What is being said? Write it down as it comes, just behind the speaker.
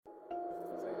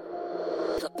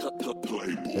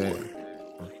Yeah.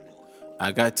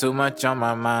 I got too much on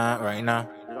my mind right now.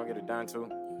 You don't get it done too.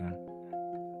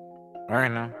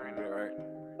 Right now. Right.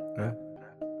 Yeah.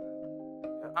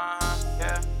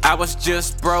 I was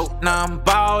just broke, now I'm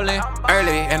ballin'.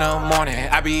 Early in the morning,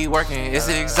 I be working, it's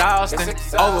exhausting.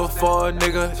 Over for a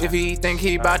nigga if he think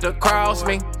he bout to cross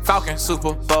me. Falcon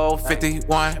Super Bowl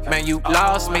 51, man, you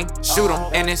lost me. Shoot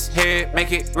him in his head,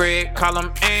 make it red, call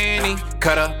him Annie.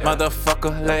 Cut a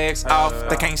motherfucker legs off,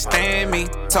 they can't stand me.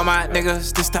 Told my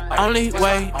niggas this the only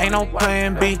way, ain't no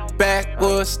plan B.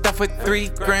 Backwoods stuff with 3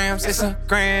 grams, it's a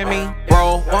Grammy.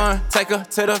 Roll one, take her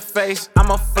to the face,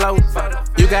 I'ma float.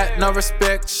 You got no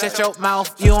respect, shut your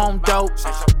mouth, you on dope.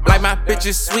 Like my bitch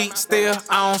is sweet, still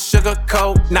I don't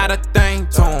sugarcoat. Not a thing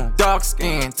to 'em, dark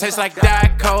skin, tastes like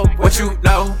Diet Coke. What you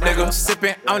know, nigga,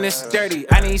 sipping on this dirty,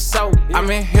 I need soap. I'm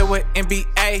in here with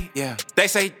NBA, yeah. They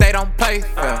say they don't play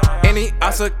fair. Any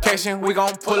altercation, we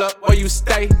gon' pull up where you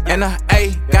stay. And the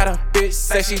A, got a bitch,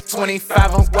 say she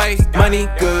 25 away. Money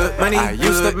good, money I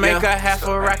used to make a half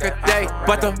a rack a day.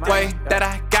 But the way that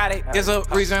I got it is a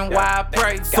reason why I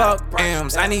pray. Fuck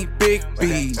M's, I need big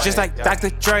B's, just like Dr.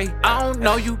 Dre. I don't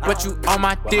know you, but you on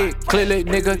my dick. Clearly,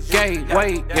 nigga, gay.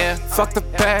 Wait, yeah. Fuck the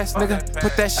past, nigga.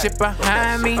 Put that shit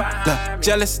behind me. Look,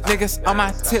 jealous niggas on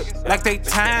my tip, like they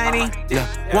tiny. Yeah,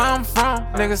 where I'm from,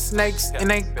 niggas snakes and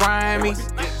they grimy.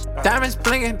 Diamonds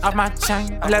blingin' off my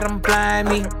chain, let them blind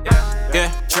me.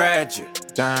 Yeah, tragic.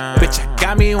 Bitch, I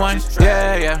got me one.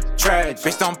 Yeah, tragic.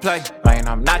 Bitch, don't play, man,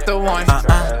 I'm not the one.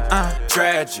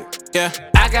 Tragic. Yeah,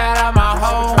 I got all my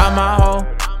hoe.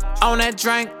 On that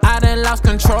drink, I done lost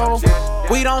control.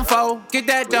 We don't fold, get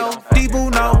that dough, D-Boo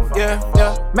no, yeah.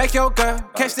 Make your girl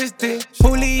catch this dick,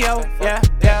 Julio, yeah.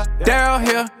 Daryl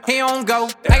here, he don't go,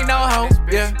 ain't no hoe,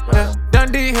 yeah.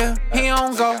 Dundee here, he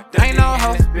don't go, ain't no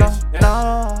hoe,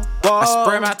 no. I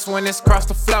spread my 20s across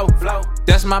the floor.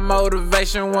 That's my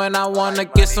motivation when I wanna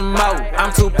get some more.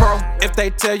 I'm too pro. If they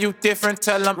tell you different,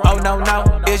 tell them, oh no.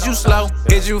 Is you slow?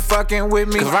 Is you fucking with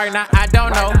me? Cause right now I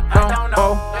don't know.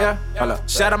 Oh, yeah. Hold up.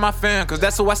 Shout out my fam, cause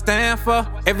that's who I stand for.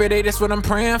 Every day that's what I'm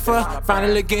praying for.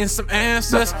 Finally getting some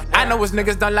answers. I know his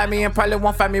niggas don't like me and probably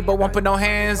won't fight me, but won't put no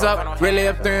hands up. Really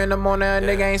up 3 in the morning, a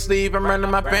nigga ain't sleep. I'm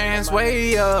running my pants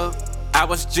way up. I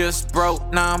was just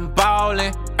broke, now I'm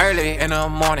ballin'. Early in the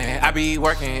morning, I be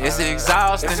working, it's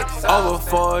exhausting. Over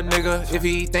for a nigga if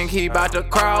he think he bout to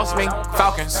cross me.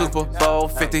 Falcon Super Bowl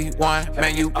 51,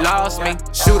 man, you lost me.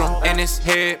 Shoot him in his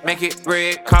head, make it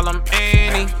red, call him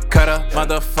Annie. Cut a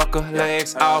motherfucker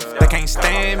legs off, they can't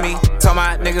stand me. Told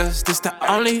my niggas this the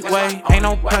only way, ain't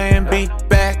no plan B.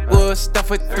 Backwoods stuff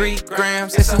with 3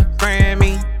 grams, it's a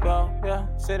Grammy. Yeah,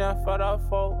 sit down for the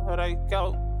folk, here they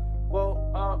go. Whoa,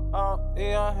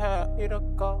 he don't have, he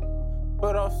don't go.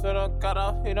 But I'm still got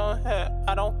up, he don't have,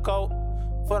 I don't go.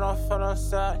 For the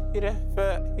side, he the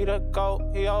fat, he the goat,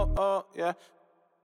 he yeah.